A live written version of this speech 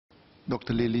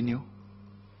Dr. Lilinio.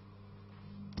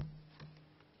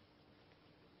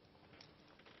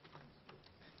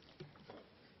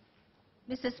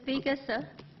 Mr. Speaker, sir,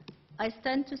 I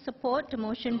stand to support the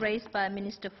motion raised by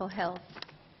Minister for Health.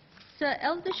 Sir,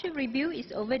 eldership review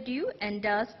is overdue, and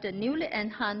thus the newly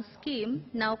enhanced scheme,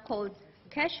 now called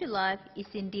CareShield Life, is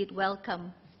indeed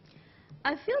welcome.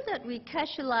 I feel that with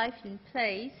CareShield Life in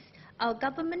place, our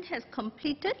government has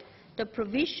completed the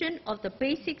provision of the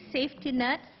basic safety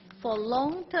net for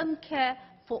long-term care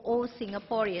for all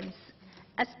Singaporeans,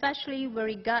 especially with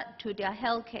regard to their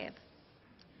health care.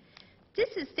 This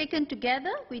is taken together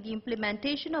with the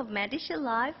implementation of MediShield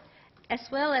Life, as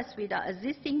well as with our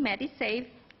existing MediSave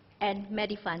and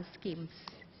MediFund schemes.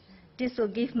 This will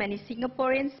give many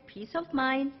Singaporeans peace of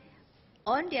mind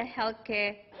on their health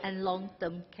care and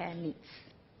long-term care needs.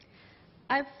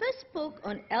 I first spoke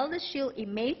on ElderShield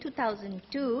in May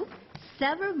 2002,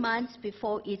 several months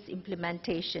before its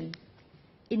implementation.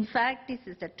 In fact, this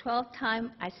is the 12th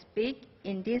time I speak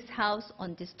in this House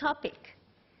on this topic.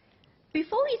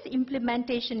 Before its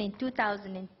implementation in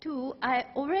 2002, I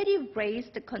already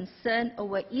raised the concern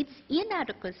over its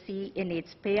inadequacy in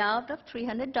its payout of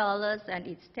 $300 and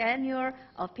its tenure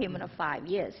of payment of 5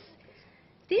 years.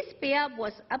 This payout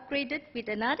was upgraded with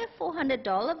another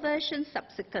 $400 version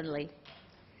subsequently.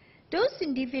 Those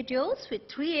individuals with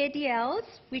 3 ADLs,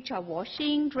 which are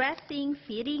washing, dressing,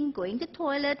 feeding, going to the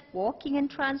toilet, walking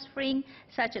and transferring,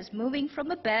 such as moving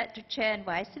from a bed to chair and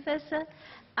vice versa,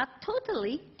 are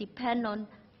totally dependent on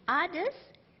others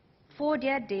for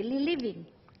their daily living.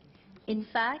 In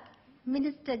fact,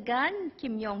 Minister Gan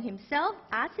Kim Yong himself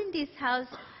asked in this House,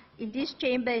 in this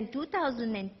chamber in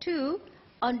 2002,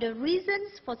 on the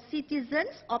reasons for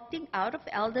citizens opting out of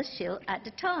ElderShield at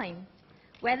the time,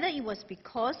 whether it was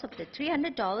because of the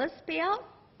 $300 payout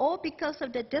or because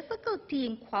of the difficulty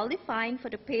in qualifying for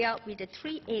the payout with the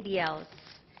 3 ADLs.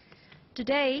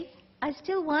 Today, I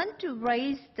still want to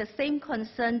raise the same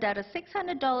concern that a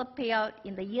 $600 payout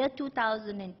in the year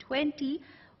 2020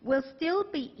 will still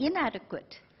be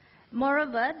inadequate.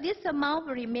 Moreover, this amount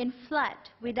will remain flat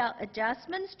without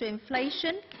adjustments to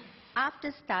inflation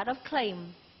after start of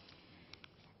claim.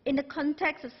 In the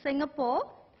context of Singapore,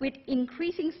 with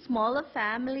increasing smaller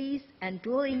families and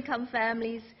dual-income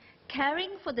families,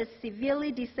 caring for the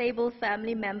severely disabled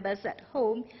family members at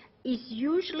home is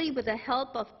usually with the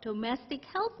help of domestic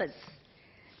helpers.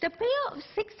 The payout of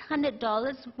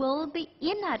 $600 will be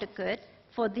inadequate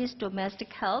for this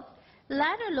domestic help,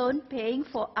 let alone paying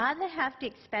for other hefty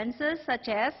expenses such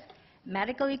as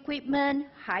medical equipment,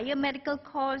 higher medical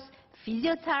costs,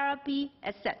 physiotherapy,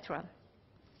 etc.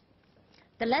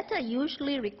 The latter are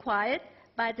usually required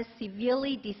by the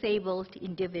severely disabled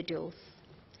individuals.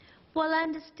 While I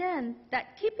understand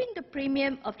that keeping the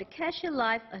premium of the CareShield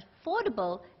Life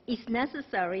affordable is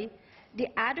necessary, the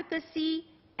adequacy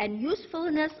and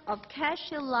usefulness of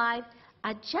CareShield Life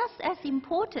are just as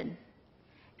important.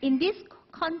 In this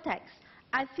context,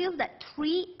 I feel that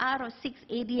 3 out of 6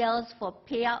 ADLs for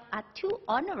payout are too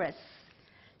onerous.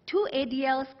 2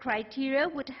 ADLs criteria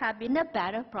would have been a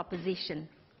better proposition.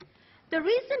 The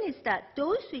reason is that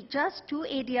those with just 2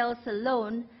 ADLs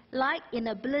alone, like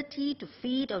inability to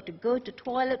feed or to go to the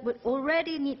toilet, would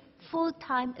already need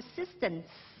full-time assistance.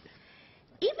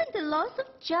 Even the loss of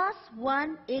just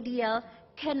 1 ADL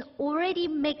can already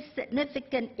make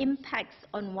significant impacts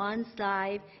on one's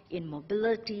life in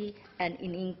mobility and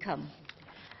in income.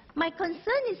 My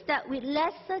concern is that with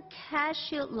lesser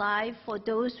CareShield Life for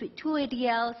those with 2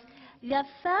 ADLs, their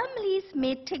families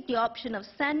may take the option of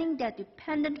sending their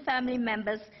dependent family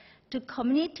members to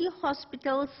community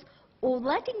hospitals or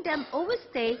letting them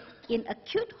overstay in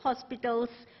acute hospitals,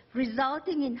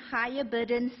 resulting in higher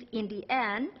burdens in the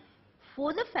end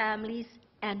for the families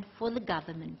and for the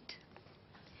government.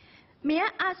 May I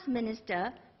ask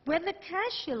Minister whether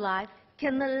CareShield Life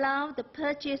can allow the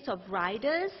purchase of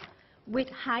riders with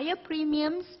higher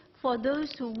premiums for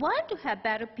those who want to have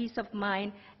better peace of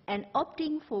mind and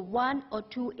opting for 1 or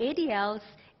 2 ADLs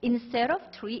instead of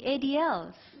 3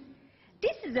 ADLs.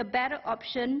 This is a better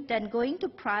option than going to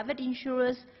private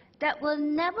insurers that will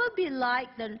never be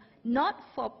like the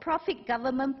not-for-profit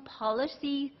government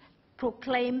policy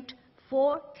proclaimed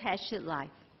for CareShield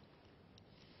Life.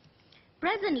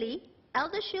 Presently,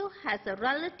 ElderShield has a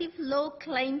relative low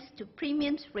claims to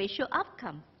premiums ratio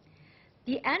outcome.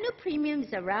 The annual premium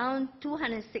is around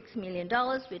 $206 million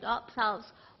with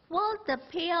opt-outs, while the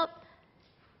payout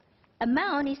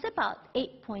amount is about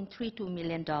 $8.32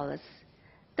 million.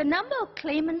 The number of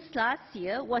claimants last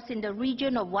year was in the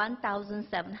region of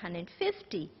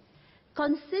 1,750.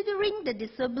 Considering the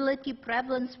disability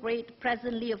prevalence rate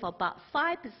presently of about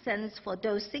 5% for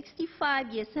those 65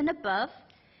 years and above,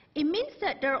 it means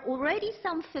that there are already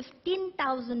some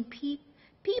 15,000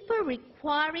 people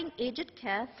requiring aged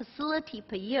care facility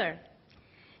per year.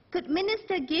 Could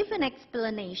Minister give an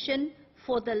explanation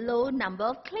for the low number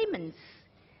of claimants?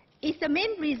 Is the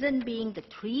main reason being the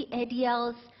 3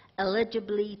 ADLs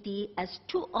eligibility as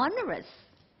too onerous?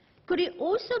 Could it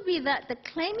also be that the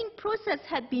claiming process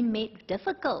had been made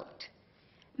difficult?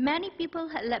 Many people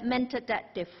had lamented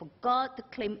that they forgot to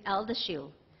claim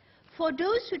ElderShield. For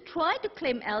those who tried to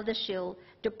claim ElderShield,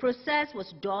 the process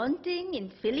was daunting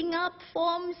in filling up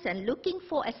forms and looking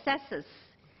for assessors.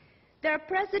 There are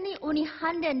presently only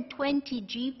 120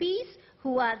 GPs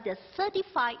who are the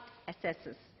certified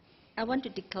assessors. I want to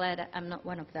declare that I'm not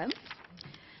one of them.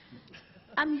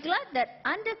 I'm glad that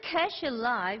under CareShield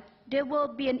Life, there will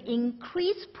be an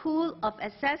increased pool of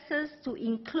assessors to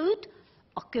include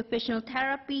occupational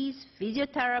therapies,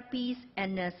 physiotherapies,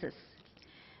 and nurses.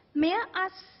 May I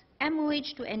ask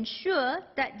MOH to ensure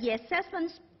that the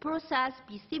assessment process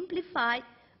be simplified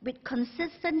with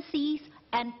consistencies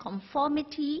and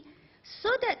conformity so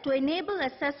that to enable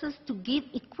assessors to give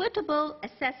equitable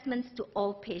assessments to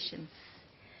all patients?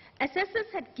 Assessors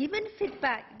had given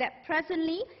feedback that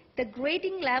presently the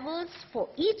grading levels for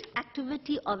each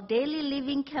activity of daily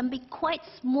living can be quite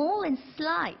small and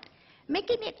slight,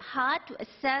 making it hard to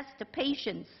assess the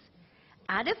patients.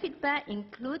 Other feedback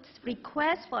includes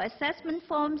requests for assessment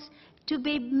forms to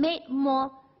be made more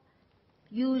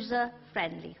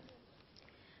user-friendly.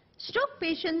 Stroke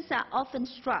patients are often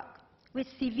struck with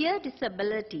severe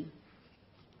disability.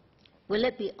 Will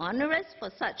it be onerous for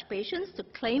such patients to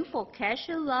claim for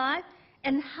CareShield Life?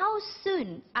 And how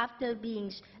soon after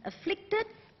being afflicted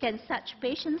can such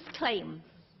patients claim?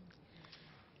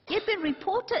 It has been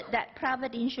reported that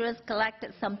private insurers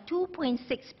collected some $2.6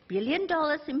 billion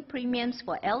in premiums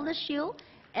for ElderShield,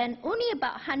 and only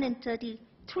about $133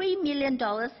 million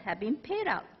have been paid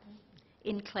out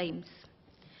in claims.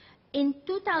 In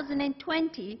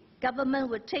 2020, government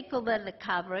will take over the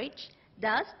coverage.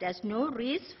 Thus, there's no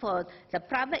risk for the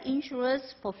private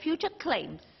insurers for future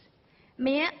claims.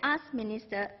 May I ask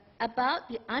Minister about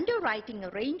the underwriting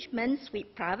arrangements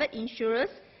with private insurers,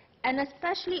 and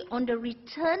especially on the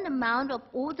return amount of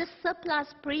all the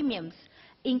surplus premiums,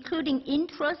 including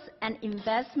interest and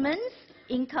investments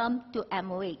income to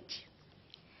MOH?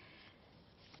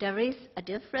 There is a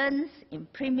difference in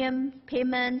premium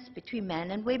payments between men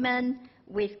and women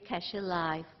with CareShield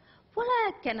Life. While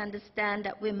I can understand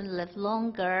that women live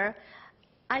longer,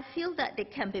 I feel that there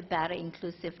can be better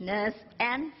inclusiveness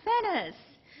and fairness.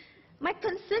 My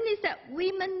concern is that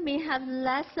women may have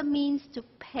lesser means to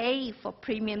pay for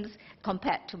premiums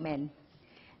compared to men.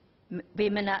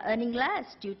 Women are earning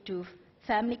less due to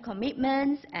family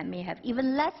commitments and may have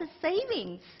even lesser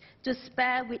savings to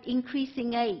spare with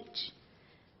increasing age.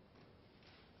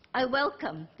 I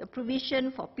welcome the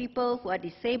provision for people who are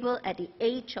disabled at the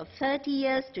age of 30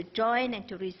 years to join and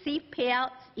to receive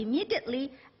payouts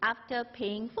immediately after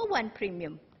paying for one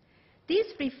premium. This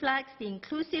reflects the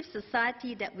inclusive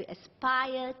society that we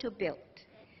aspire to build.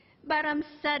 But I'm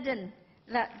saddened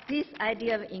that this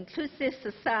idea of inclusive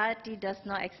society does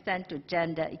not extend to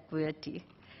gender equality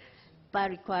by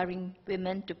requiring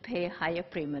women to pay higher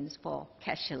premiums for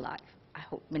CareShield Life. I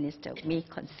hope Minister may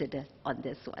consider on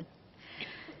this one.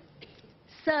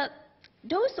 So,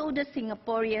 those older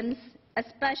Singaporeans,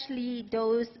 especially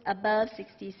those above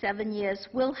 67 years,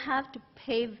 will have to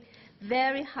pay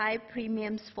very high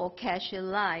premiums for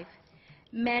CareShield Life.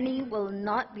 Many will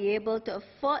not be able to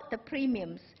afford the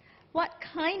premiums. What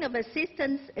kind of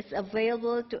assistance is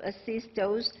available to assist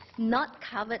those not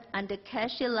covered under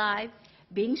CareShield Life,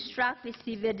 being struck with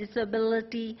severe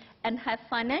disability and have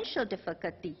financial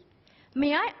difficulty?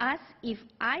 May I ask if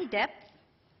IDAP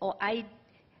or IDAPE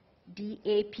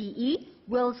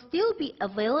will still be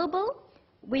available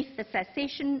with the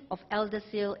cessation of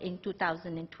ElderShield in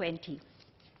 2020?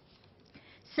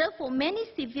 So for many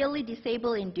severely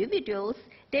disabled individuals,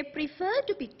 they prefer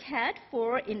to be cared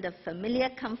for in the familiar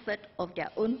comfort of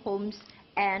their own homes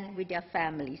and with their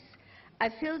families. I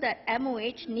feel that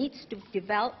MOH needs to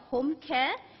develop home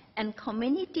care and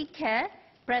community care,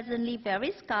 presently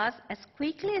very scarce, as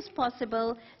quickly as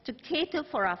possible to cater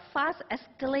for our fast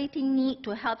escalating need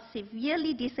to help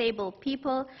severely disabled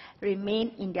people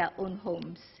remain in their own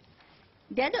homes.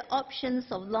 The other options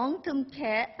of long-term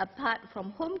care, apart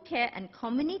from home care and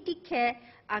community care,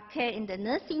 are care in the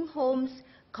nursing homes,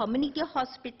 community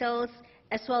hospitals,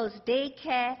 as well as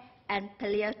daycare and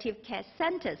palliative care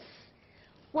centers.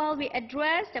 While we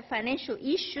address the financial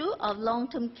issue of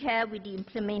long-term care with the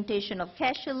implementation of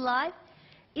CareShield Life,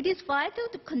 It is vital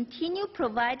to continue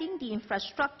providing the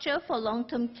infrastructure for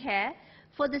long-term care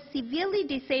for the severely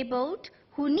disabled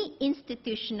who need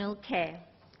institutional care.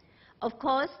 Of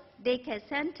course, daycare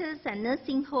centers and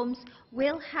nursing homes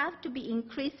will have to be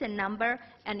increased in number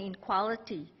and in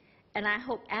quality, and I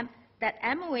hope that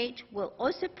MOH will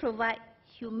also provide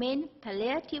humane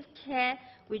palliative care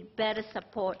with better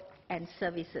support and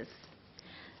services.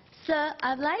 Sir,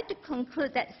 I'd like to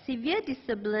conclude that severe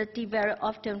disability very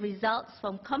often results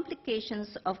from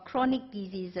complications of chronic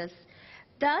diseases.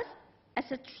 Thus, as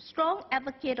a strong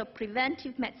advocate of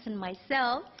preventive medicine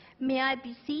myself, may I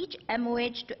beseech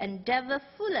MOH to endeavor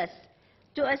fullest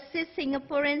to assist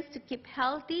Singaporeans to keep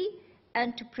healthy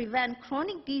and to prevent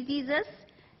chronic diseases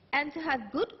and to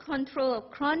have good control of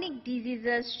chronic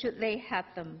diseases should they have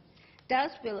them.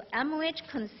 Thus, will MOH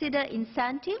consider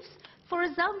incentives, for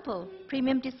example,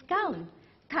 premium discount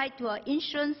tied to our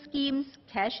insurance schemes,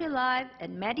 CareShield Life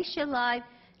and MediShield Life,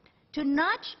 to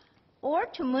nudge or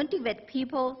to motivate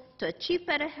people to achieve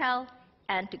better health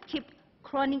and to keep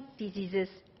chronic diseases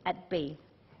at bay.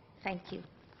 Thank you.